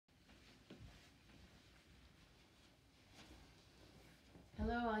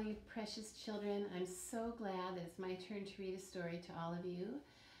Hello, all you precious children. I'm so glad that it's my turn to read a story to all of you.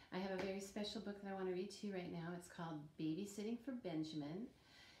 I have a very special book that I want to read to you right now. It's called Babysitting for Benjamin.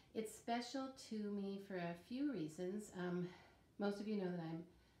 It's special to me for a few reasons. Most of you know that I'm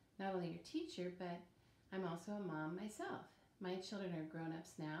not only your teacher, but I'm also a mom myself. My children are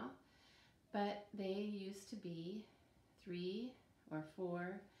grown-ups now, but they used to be 3 or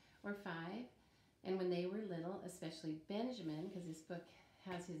 4 or 5. And when they were little, especially Benjamin, because this book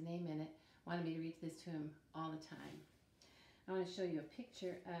has his name in it, wanted me to read this to him all the time. I want to show you a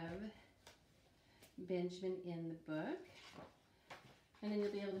picture of Benjamin in the book. And then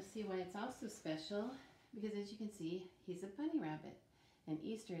you'll be able to see why it's also special, because as you can see, he's a bunny rabbit. And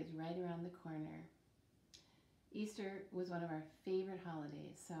Easter is right around the corner. Easter was one of our favorite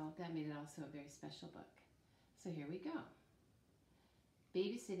holidays, so that made it also a very special book. So here we go.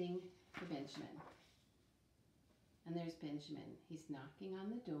 Babysitting for Benjamin. And there's Benjamin. He's knocking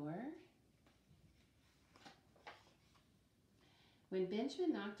on the door. When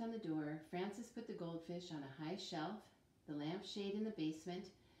Benjamin knocked on the door, Frances put the goldfish on a high shelf, the lampshade in the basement,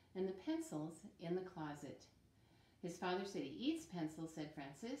 and the pencils in the closet. His father said he eats pencils, said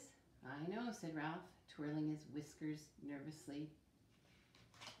Frances. I know, said Ralph, twirling his whiskers nervously.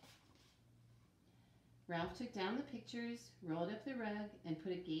 Ralph took down the pictures, rolled up the rug, and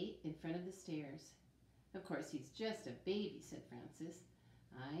put a gate in front of the stairs. Of course, he's just a baby, said Frances.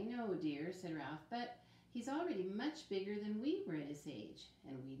 I know, dear, said Ralph, but he's already much bigger than we were at his age,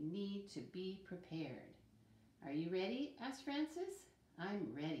 and we need to be prepared. Are you ready? Asked Frances. I'm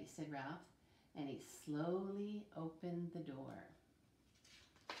ready, said Ralph, and he slowly opened the door.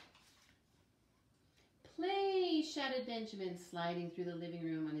 Play, shouted Benjamin, sliding through the living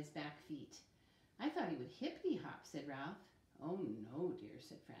room on his back feet. I thought he would hippity-hop, said Ralph. Oh, no, dear,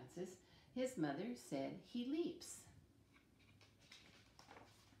 said Frances. His mother said he leaps.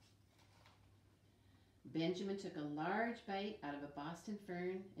 Benjamin took a large bite out of a Boston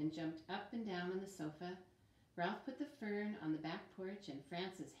fern and jumped up and down on the sofa. Ralph put the fern on the back porch, and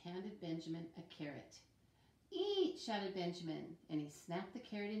Frances handed Benjamin a carrot. Eat, shouted Benjamin, and he snapped the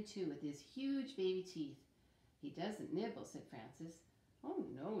carrot in two with his huge baby teeth. He doesn't nibble, said Frances. Oh,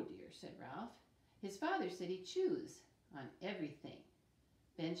 no, dear, said Ralph. His father said he'd choose on everything.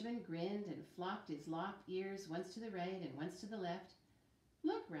 Benjamin grinned and flopped his lopped ears once to the right and once to the left.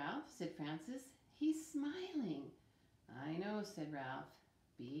 Look, Ralph, said Frances. He's smiling. I know, said Ralph.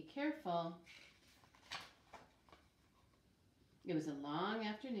 Be careful. It was a long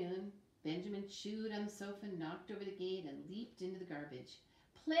afternoon. Benjamin chewed on the sofa, knocked over the gate, and leaped into the garbage.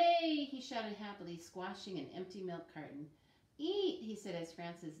 Play, he shouted happily, squashing an empty milk carton. Eat, he said as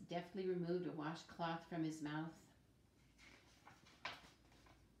Frances deftly removed a washcloth from his mouth.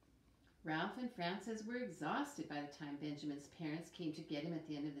 Ralph and Frances were exhausted by the time Benjamin's parents came to get him at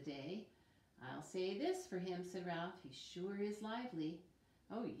the end of the day. I'll say this for him, said Ralph. He sure is lively.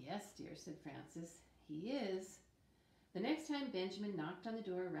 Oh, yes, dear, said Frances. He is. The next time Benjamin knocked on the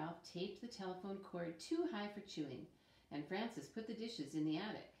door, Ralph taped the telephone cord too high for chewing, and Frances put the dishes in the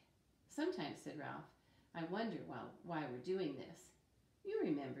attic. Sometimes, said Ralph, I wonder why we're doing this. You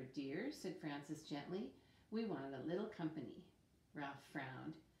remember, dear, said Frances gently. We wanted a little company. Ralph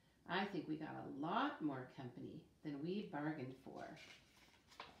frowned. I think we got a lot more company than we bargained for.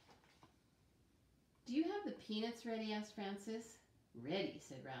 Do you have the peanuts ready? Asked Frances. Ready,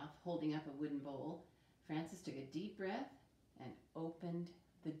 said Ralph, holding up a wooden bowl. Frances took a deep breath and opened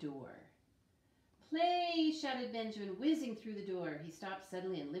the door. Play, shouted Benjamin, whizzing through the door. He stopped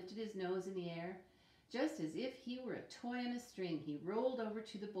suddenly and lifted his nose in the air. Just as if he were a toy on a string, he rolled over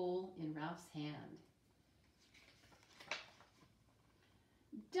to the bowl in Ralph's hand.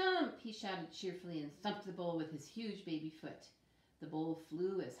 Dump, he shouted cheerfully and thumped the bowl with his huge baby foot. The bowl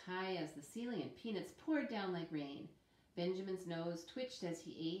flew as high as the ceiling and peanuts poured down like rain. Benjamin's nose twitched as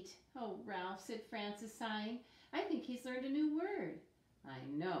he ate. Oh, Ralph, said Frances, sighing. I think he's learned a new word. I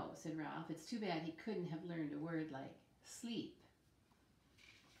know, said Ralph. It's too bad he couldn't have learned a word like sleep.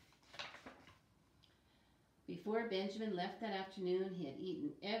 Before Benjamin left that afternoon, he had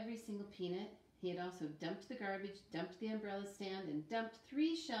eaten every single peanut. He had also dumped the garbage, dumped the umbrella stand, and dumped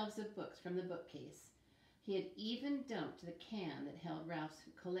 3 shelves of books from the bookcase. He had even dumped the can that held Ralph's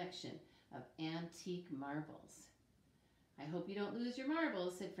collection of antique marbles. I hope you don't lose your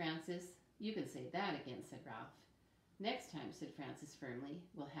marbles, said Frances. You can say that again, said Ralph. Next time, said Frances firmly,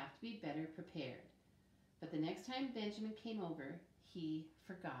 we'll have to be better prepared. But the next time Benjamin came over, he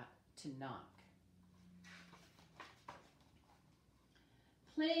forgot to knock.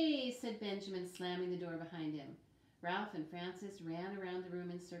 Play, said Benjamin, slamming the door behind him. Ralph and Frances ran around the room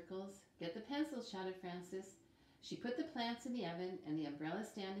in circles. Get the pencils, shouted Frances. She put the plants in the oven and the umbrella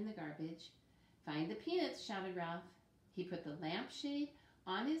stand in the garbage. Find the peanuts, shouted Ralph. He put the lampshade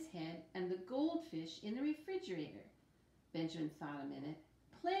on his head and the goldfish in the refrigerator. Benjamin thought a minute.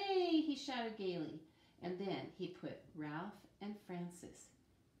 Play, he shouted gaily, and then he put Ralph and Francis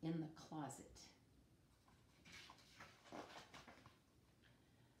in the closet.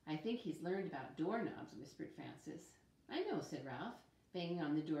 I think he's learned about doorknobs, whispered Francis. I know, said Ralph, banging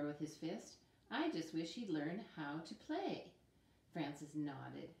on the door with his fist. I just wish he'd learn how to play. Francis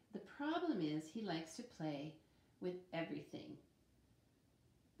nodded. The problem is he likes to play with everything.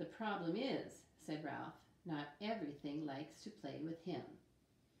 The problem is, said Ralph, not everything likes to play with him.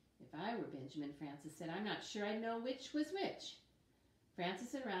 If I were Benjamin, Francis said, I'm not sure I'd know which was which.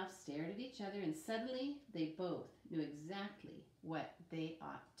 Francis and Ralph stared at each other, and suddenly they both knew exactly what they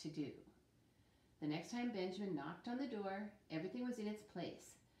ought to do. The next time Benjamin knocked on the door, everything was in its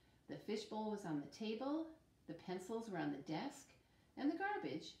place. The fishbowl was on the table, the pencils were on the desk, and the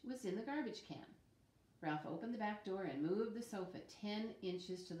garbage was in the garbage can. Ralph opened the back door and moved the sofa 10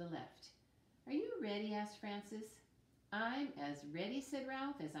 inches to the left. Are you ready? Asked Francis. I'm as ready, said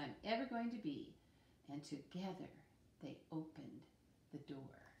Ralph, as I'm ever going to be. And together they opened the door.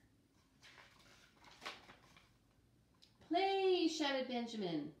 Play, shouted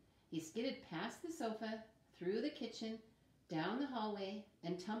Benjamin. He skidded past the sofa, through the kitchen, down the hallway,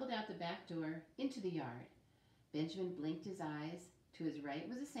 and tumbled out the back door into the yard. Benjamin blinked his eyes. To his right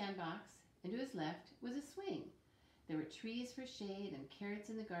was a sandbox, and to his left was a swing. There were trees for shade and carrots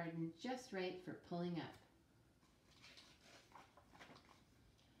in the garden just right for pulling up.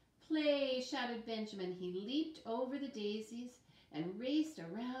 Play, shouted Benjamin. He leaped over the daisies and raced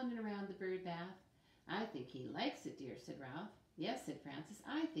around and around the bird bath. I think he likes it, dear, said Ralph. Yes, said Francis,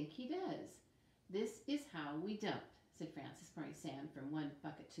 I think he does. This is how we dump, said Francis, pouring sand from one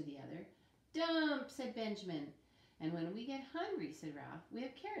bucket to the other. Dump, said Benjamin. And when we get hungry, said Ralph, we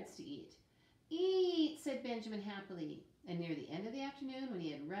have carrots to eat. Eat, said Benjamin happily. And near the end of the afternoon, when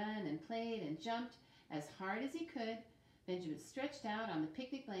he had run and played and jumped as hard as he could, Benjamin stretched out on the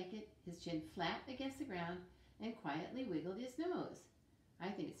picnic blanket, his chin flat against the ground, and quietly wiggled his nose. I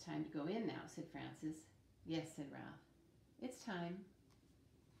think it's time to go in now, said Francis. Yes, said Ralph. It's time.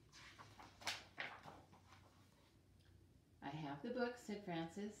 I have the book, said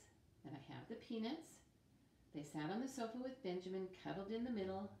Francis, and I have the peanuts. They sat on the sofa with Benjamin cuddled in the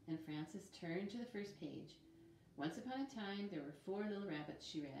middle, and Francis turned to the first page. Once upon a time, there were 4 little rabbits,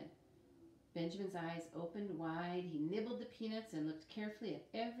 she read. Benjamin's eyes opened wide. He nibbled the peanuts and looked carefully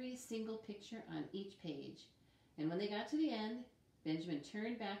at every single picture on each page. And when they got to the end, Benjamin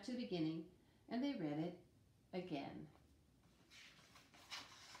turned back to the beginning, and they read it again.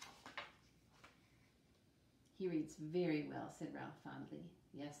 He reads very well, said Ralph fondly.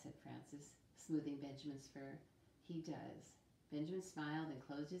 Yes, said Francis, smoothing Benjamin's fur. He does. Benjamin smiled and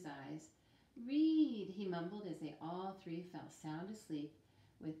closed his eyes. Read, he mumbled as they all 3 fell sound asleep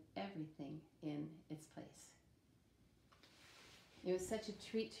with everything in its place. It was such a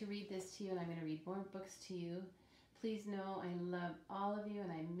treat to read this to you, and I'm going to read more books to you. Please know I love all of you,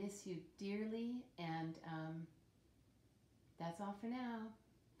 and I miss you dearly, and that's all for now.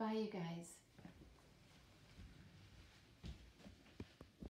 Bye, you guys.